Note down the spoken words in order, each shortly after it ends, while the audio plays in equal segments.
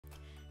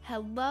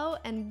Hello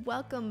and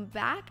welcome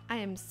back. I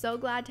am so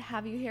glad to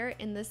have you here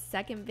in this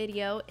second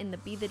video in the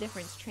Be the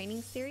Difference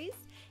training series.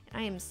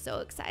 I am so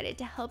excited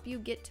to help you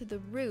get to the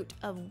root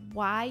of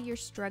why your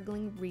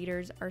struggling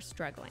readers are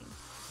struggling.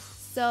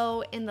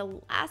 So in the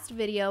last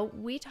video,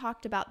 we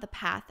talked about the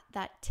path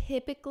that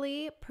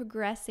typically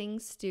progressing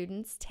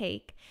students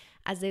take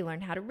as they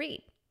learn how to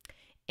read.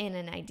 In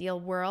an ideal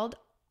world,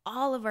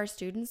 all of our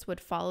students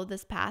would follow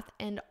this path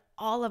and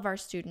all of our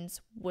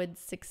students would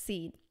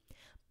succeed.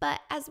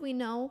 But as we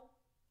know,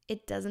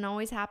 it doesn't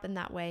always happen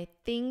that way.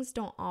 Things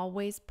don't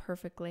always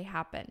perfectly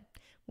happen.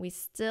 We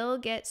still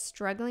get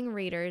struggling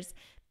readers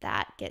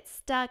that get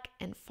stuck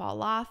and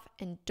fall off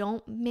and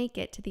don't make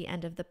it to the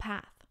end of the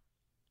path.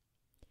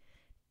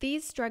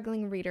 These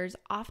struggling readers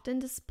often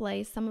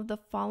display some of the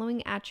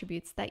following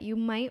attributes that you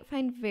might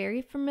find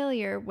very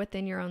familiar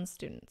within your own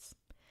students.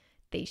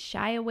 They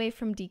shy away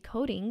from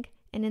decoding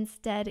and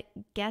instead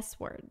guess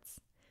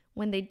words.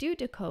 When they do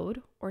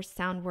decode or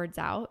sound words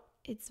out,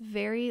 it's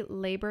very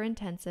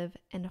labor-intensive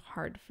and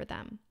hard for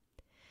them.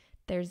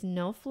 There's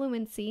no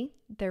fluency,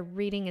 their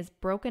reading is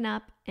broken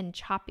up and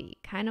choppy,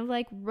 kind of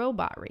like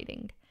robot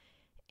reading,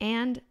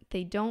 and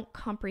they don't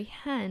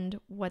comprehend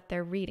what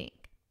they're reading.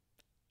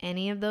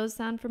 Any of those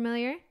sound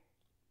familiar?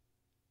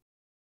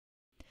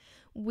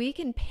 We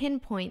can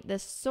pinpoint the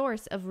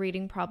source of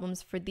reading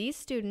problems for these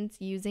students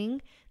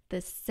using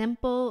the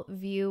simple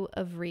view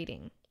of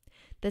reading.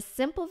 The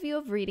simple view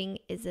of reading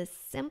is a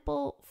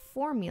simple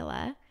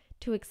formula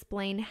to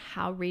explain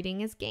how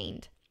reading is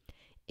gained.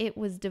 It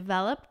was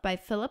developed by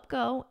Philip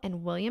Goh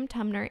and William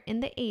Tumner in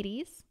the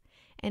 80s,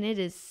 and it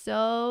is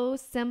so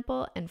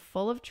simple and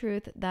full of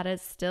truth that it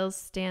still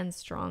stands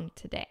strong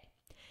today.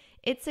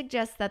 It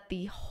suggests that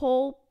the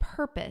whole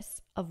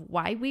purpose of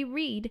why we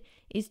read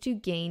is to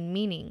gain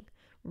meaning.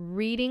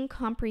 Reading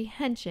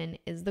comprehension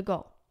is the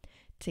goal.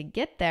 To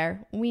get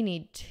there, we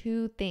need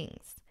two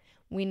things.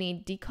 We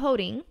need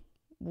decoding,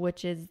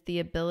 which is the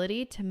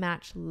ability to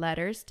match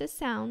letters to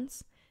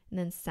sounds, and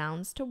then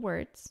sounds to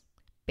words.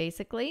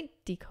 Basically,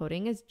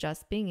 decoding is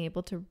just being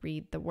able to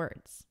read the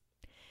words.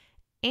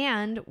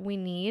 And we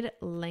need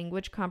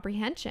language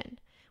comprehension,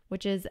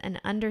 which is an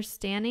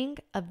understanding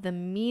of the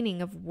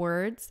meaning of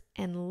words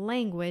and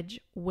language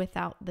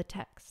without the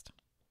text.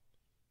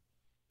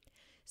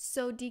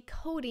 So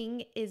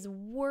decoding is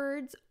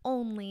words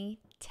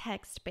only,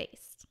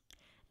 text-based.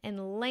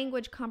 And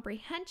language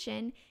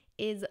comprehension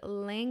is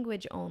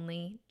language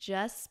only,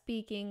 just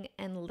speaking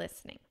and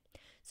listening.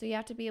 So you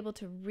have to be able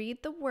to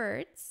read the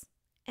words,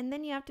 and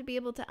then you have to be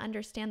able to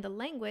understand the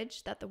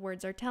language that the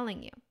words are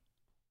telling you.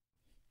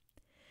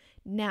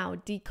 Now,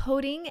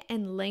 decoding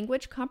and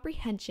language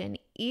comprehension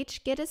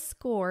each get a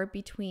score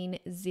between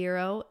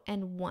 0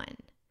 and 1.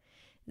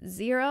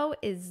 0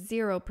 is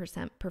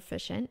 0%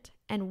 proficient,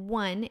 and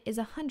 1 is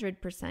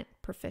 100%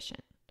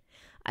 proficient.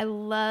 I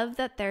love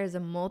that there is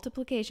a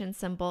multiplication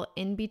symbol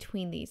in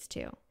between these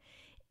two.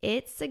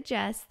 It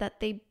suggests that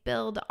they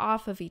build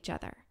off of each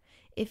other.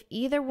 If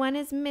either one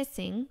is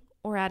missing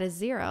or at a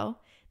 0,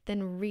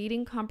 then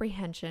reading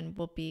comprehension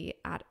will be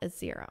at a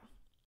 0.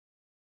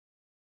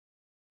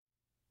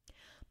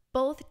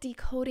 Both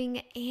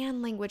decoding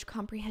and language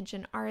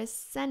comprehension are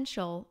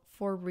essential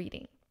for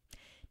reading.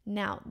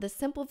 Now, the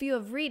simple view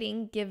of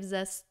reading gives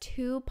us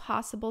two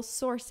possible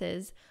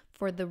sources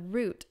for the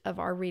root of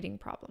our reading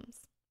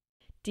problems: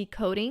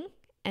 decoding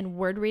and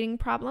word reading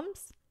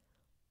problems,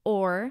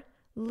 or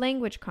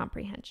language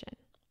comprehension.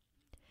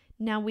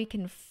 Now we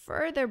can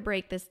further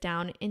break this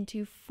down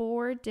into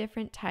 4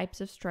 different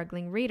types of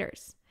struggling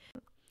readers.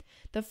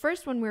 The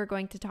first one we're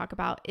going to talk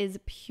about is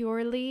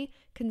purely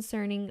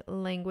concerning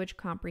language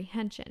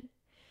comprehension.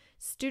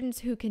 Students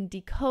who can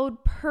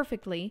decode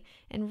perfectly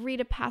and read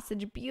a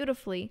passage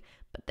beautifully,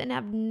 but then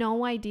have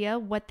no idea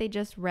what they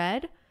just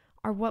read,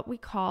 are what we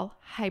call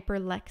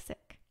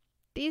hyperlexic.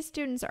 These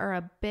students are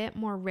a bit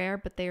more rare,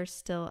 but they are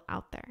still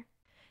out there.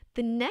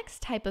 The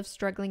next type of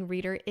struggling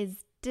reader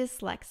is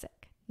dyslexic.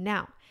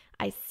 Now,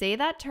 I say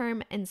that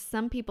term and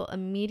some people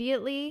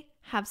immediately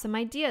have some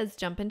ideas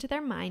jump into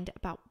their mind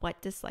about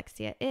what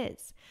dyslexia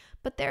is.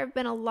 But there have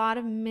been a lot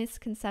of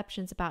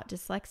misconceptions about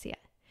dyslexia.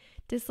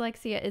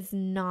 Dyslexia is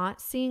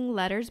not seeing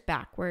letters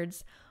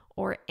backwards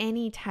or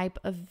any type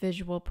of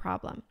visual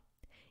problem.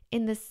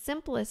 In the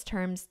simplest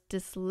terms,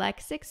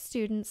 dyslexic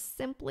students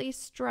simply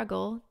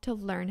struggle to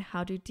learn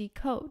how to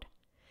decode.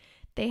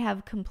 They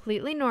have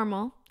completely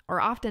normal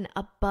or often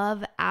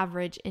above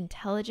average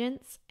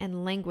intelligence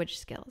and language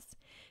skills.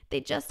 They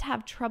just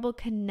have trouble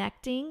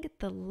connecting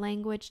the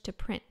language to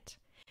print.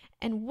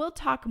 And we'll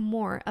talk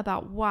more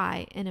about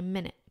why in a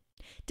minute.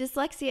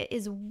 Dyslexia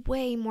is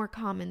way more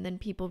common than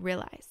people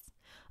realize.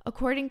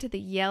 According to the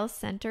Yale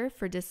Center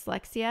for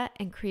Dyslexia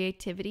and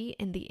Creativity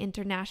in the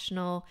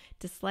International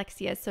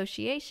Dyslexia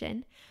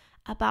Association,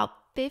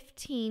 about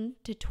 15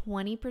 to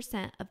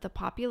 20% of the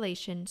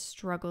population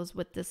struggles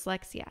with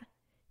dyslexia.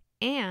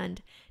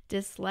 And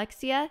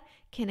dyslexia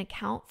can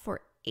account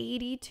for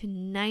 80 to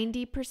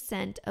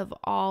 90% of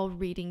all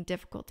reading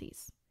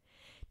difficulties.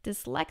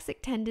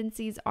 Dyslexic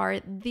tendencies are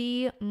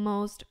the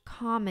most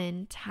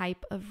common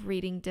type of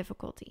reading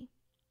difficulty.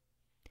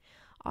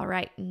 All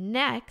right,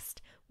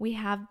 next we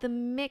have the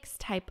mixed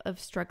type of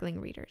struggling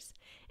readers.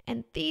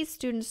 And these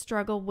students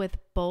struggle with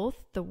both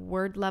the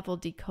word level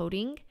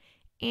decoding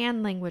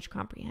and language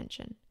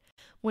comprehension.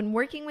 When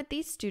working with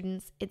these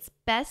students, it's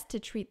best to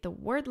treat the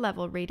word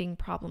level reading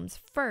problems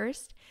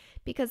first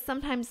because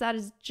sometimes that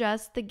is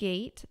just the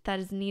gate that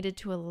is needed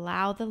to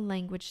allow the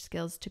language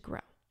skills to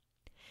grow.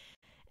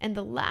 And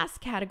the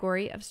last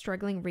category of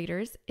struggling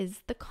readers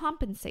is the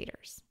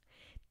compensators.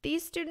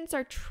 These students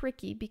are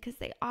tricky because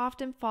they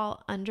often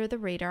fall under the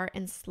radar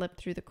and slip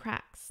through the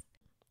cracks.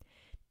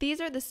 These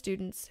are the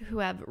students who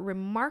have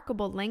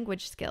remarkable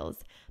language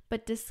skills,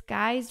 but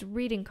disguised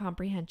reading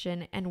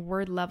comprehension and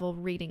word level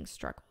reading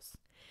struggles.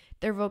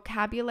 Their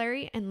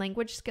vocabulary and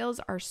language skills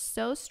are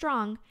so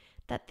strong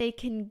that they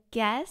can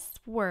guess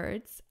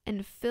words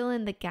and fill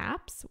in the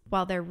gaps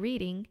while they're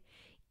reading,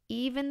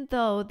 even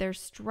though they're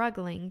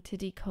struggling to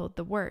decode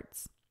the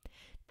words.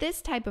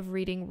 This type of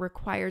reading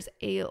requires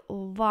a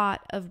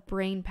lot of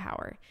brain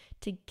power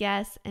to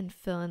guess and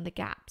fill in the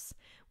gaps,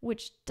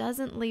 which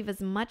doesn't leave as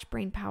much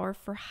brain power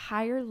for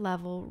higher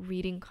level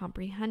reading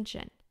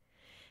comprehension.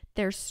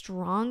 Their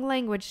strong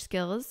language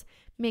skills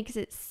makes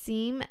it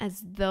seem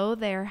as though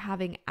they're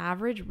having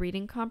average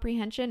reading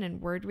comprehension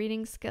and word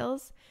reading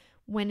skills,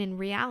 when in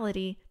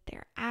reality,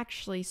 they're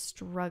actually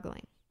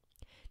struggling.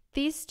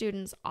 These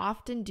students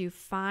often do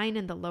fine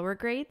in the lower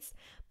grades,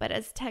 but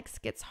as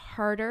text gets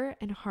harder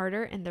and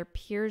harder and their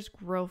peers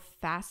grow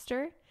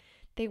faster,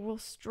 they will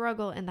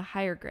struggle in the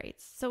higher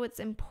grades. So it's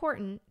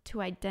important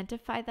to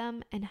identify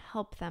them and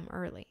help them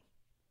early.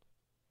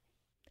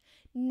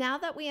 Now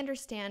that we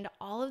understand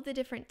all of the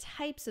different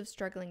types of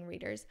struggling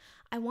readers,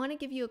 I want to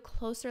give you a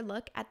closer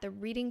look at the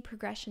reading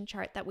progression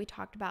chart that we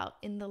talked about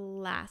in the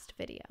last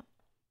video.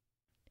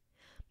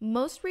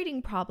 Most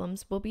reading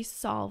problems will be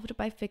solved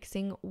by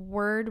fixing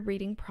word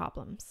reading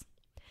problems.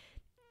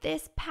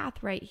 This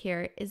path right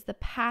here is the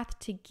path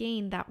to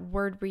gain that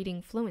word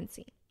reading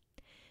fluency.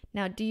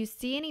 Now, do you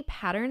see any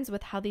patterns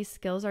with how these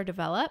skills are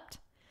developed?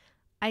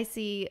 I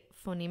see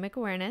phonemic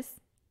awareness,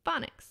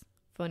 phonics,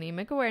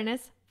 phonemic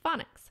awareness,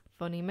 phonics,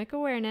 phonemic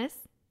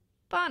awareness,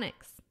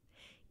 phonics.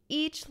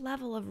 Each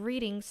level of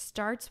reading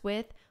starts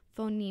with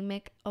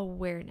phonemic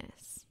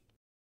awareness.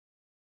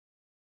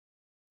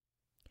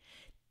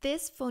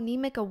 This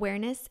phonemic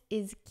awareness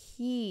is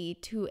key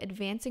to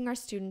advancing our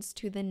students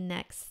to the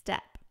next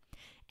step.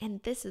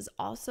 And this is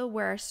also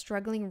where our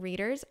struggling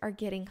readers are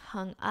getting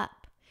hung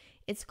up.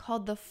 It's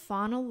called the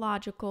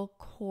phonological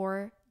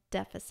core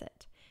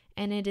deficit,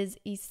 and it is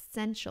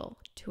essential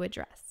to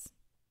address.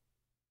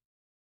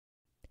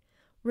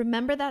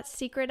 Remember that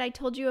secret I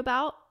told you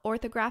about,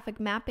 orthographic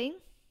mapping?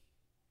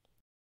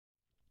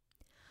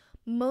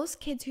 Most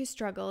kids who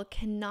struggle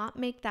cannot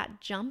make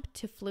that jump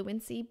to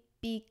fluency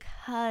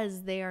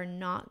because they are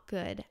not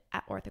good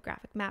at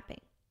orthographic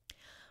mapping.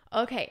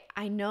 Okay,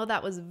 I know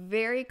that was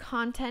very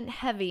content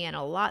heavy and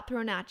a lot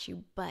thrown at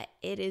you, but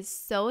it is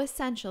so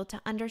essential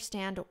to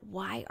understand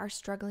why our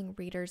struggling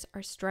readers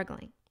are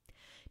struggling.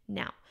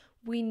 Now,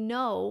 we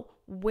know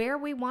where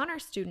we want our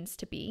students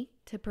to be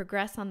to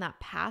progress on that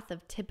path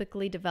of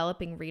typically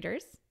developing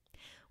readers.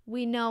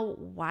 We know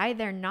why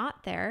they're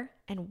not there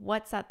and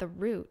what's at the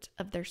root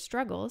of their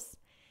struggles.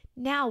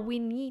 Now we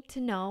need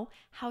to know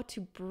how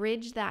to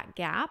bridge that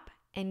gap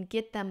and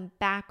get them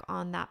back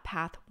on that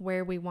path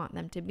where we want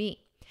them to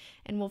be.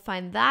 And we'll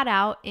find that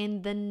out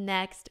in the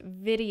next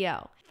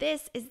video.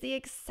 This is the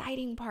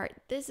exciting part.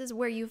 This is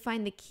where you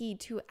find the key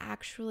to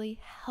actually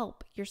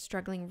help your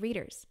struggling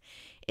readers.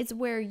 It's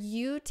where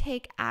you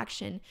take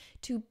action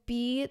to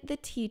be the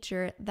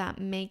teacher that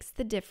makes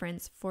the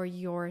difference for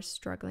your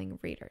struggling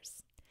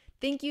readers.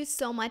 Thank you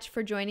so much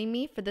for joining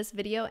me for this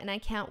video, and I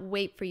can't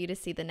wait for you to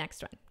see the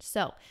next one.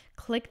 So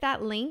click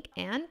that link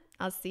and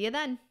I'll see you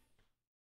then.